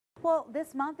Well,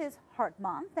 this month is Heart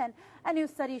Month, and a new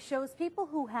study shows people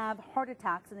who have heart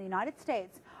attacks in the United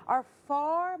States are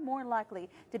far more likely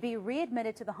to be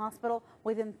readmitted to the hospital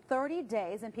within 30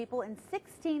 days than people in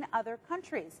 16 other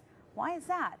countries. Why is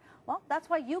that? Well, that's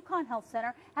why Yukon Health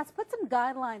Center has put some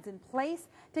guidelines in place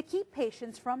to keep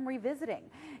patients from revisiting.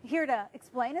 Here to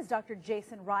explain is Dr.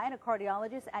 Jason Ryan, a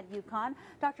cardiologist at Yukon.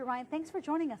 Dr. Ryan, thanks for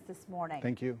joining us this morning.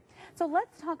 Thank you. So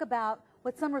let's talk about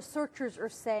what some researchers are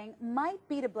saying might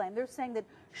be to blame. They're saying that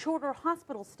shorter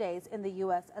hospital stays in the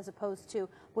U.S. as opposed to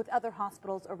with other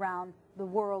hospitals around the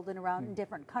world and around in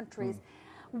different countries.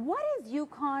 What is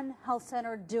Yukon Health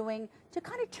Center doing to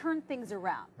kind of turn things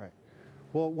around? Right.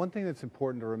 Well, one thing that's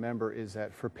important to remember is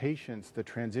that for patients, the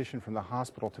transition from the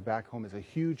hospital to back home is a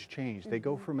huge change. They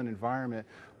go from an environment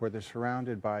where they're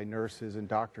surrounded by nurses and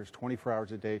doctors 24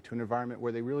 hours a day to an environment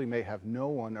where they really may have no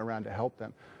one around to help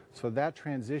them. So that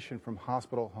transition from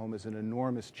hospital home is an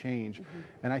enormous change.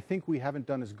 And I think we haven't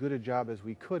done as good a job as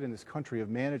we could in this country of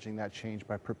managing that change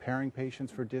by preparing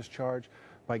patients for discharge,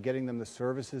 by getting them the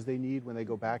services they need when they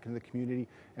go back into the community,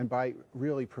 and by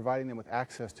really providing them with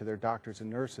access to their doctors and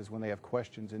nurses when they have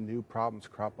questions and new problems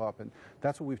crop up. And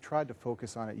that's what we've tried to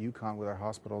focus on at Yukon with our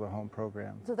hospital to home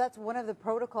program. So that's one of the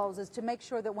protocols, is to make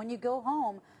sure that when you go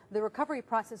home, the recovery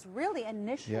process really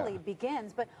initially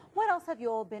begins. But what else have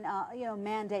you all been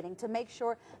mandating to make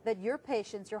sure that your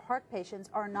patients, your heart patients,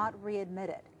 are not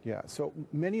readmitted? Yeah, so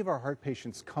many of our heart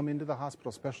patients come into the hospital,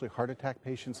 especially heart attack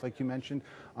patients, like you mentioned,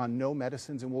 on no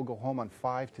medicines, and will go home on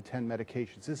 5 to 10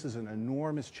 medications. This is an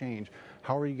enormous change.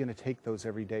 How are you going to take those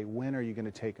every day? When are you going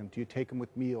to take them? Do you take them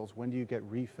with meals? When do you get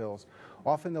refills?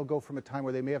 Often they'll go from a time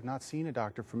where they may have not seen a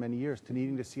doctor for many years to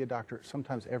needing to see a doctor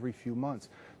sometimes every few months.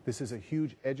 This is a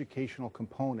huge educational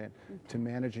component to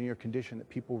managing your condition that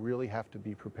people really have to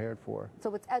be prepared for.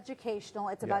 So it's educational,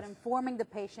 it's about informing the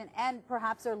patient and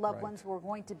perhaps their loved ones who are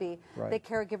going to be the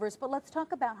caregivers. But let's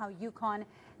talk about how Yukon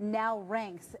now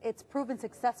ranks. It's proven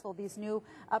successful, these new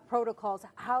protocols.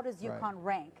 How does Yukon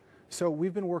rank? So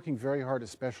we've been working very hard,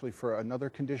 especially for another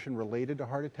condition related to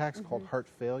heart attacks called heart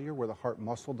failure, where the heart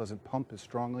muscle doesn't pump as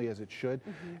strongly as it should.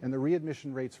 And the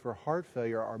readmission rates for heart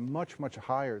failure are much, much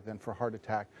higher than for heart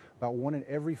attack. About 1 in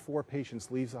every 4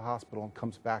 patients leaves the hospital and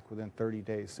comes back within 30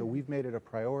 days. So we've made it a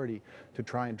priority to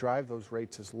try and drive those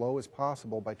rates as low as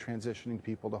possible by transitioning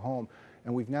people to home.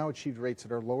 And we've now achieved rates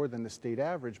that are lower than the state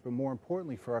average, but more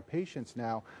importantly for our patients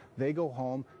now, they go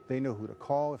home, they know who to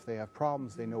call if they have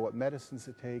problems, they know what medicines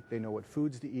to take, they know what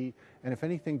foods to eat, and if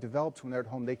anything develops when they're at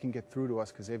home, they can get through to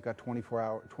us because they've got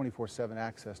 24/7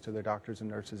 access to their doctors and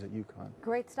nurses at Yukon.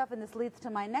 Great stuff, and this leads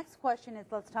to my next question. Is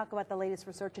let's talk about the latest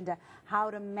research into how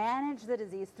to manage the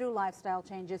disease through lifestyle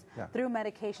changes, through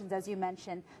medications, as you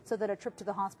mentioned, so that a trip to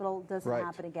the hospital doesn't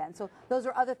happen again. So those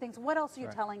are other things. What else are you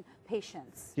telling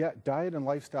patients? Yeah, diet and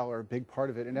lifestyle are a big part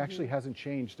of it, and actually hasn't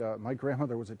changed. My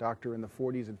grandmother was a doctor in the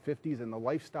 40s and 50s, and the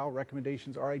lifestyle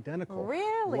recommendations are identical.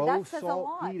 Really? Low that says salt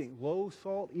a lot. eating, low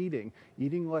salt eating.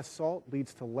 Eating less salt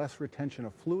leads to less retention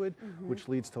of fluid, which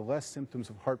leads to less symptoms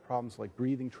of heart problems like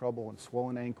breathing trouble and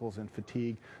swollen ankles and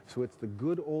fatigue. So it's the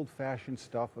good old-fashioned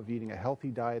stuff of eating a healthy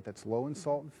diet that's low in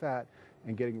salt and fat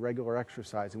and getting regular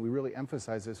exercise. And we really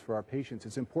emphasize this for our patients.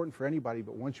 It's important for anybody,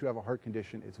 but once you have a heart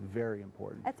condition, it's very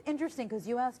important. That's interesting, because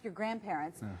you ask your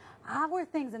grandparents, how are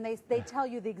things, and they tell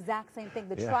you the exact same thing,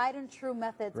 the tried and true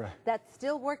methods that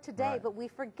still work today, but we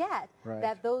forget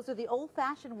that those are the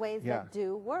old-fashioned ways that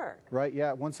do work. Right,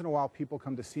 yeah. Once in a while, people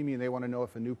come to see me and they want to know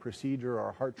if a new procedure or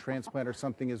a heart transplant or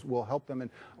something will help them,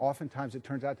 and oftentimes it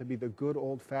turns out to be the good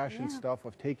old-fashioned stuff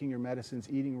of taking your medicines,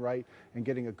 eating right, and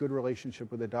getting a good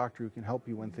relationship with a doctor who can help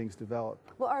you when things develop.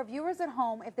 Well, our viewers at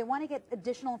home, if they want to get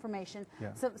additional information,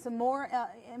 some more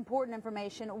important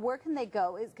information, where can they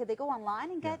go? Could they go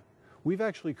online and get? We've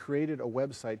actually created a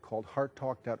website called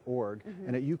hearttalk.org,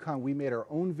 and at Yukon we made our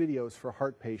own videos for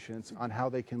heart patients on how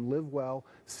they can live well,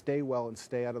 and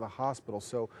stay out of the hospital.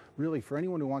 So really, for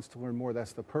anyone who wants to learn more,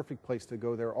 that's the perfect place to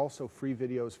go. There are also free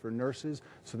videos for nurses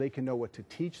so they can know what to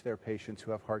teach their patients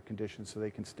who have heart conditions so they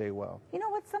can stay well. You know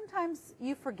what, sometimes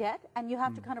you forget and you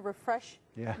have to kind of refresh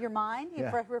your mind,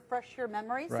 refresh your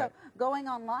memory. So going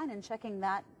online and checking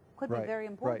that could be very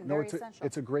important, very essential.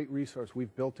 It's a great resource.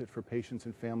 We've built it for patients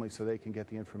and families so they can get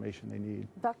the information they need.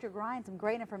 Dr. Ryan, some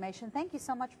great information. Thank you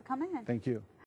so much for coming in. Thank you.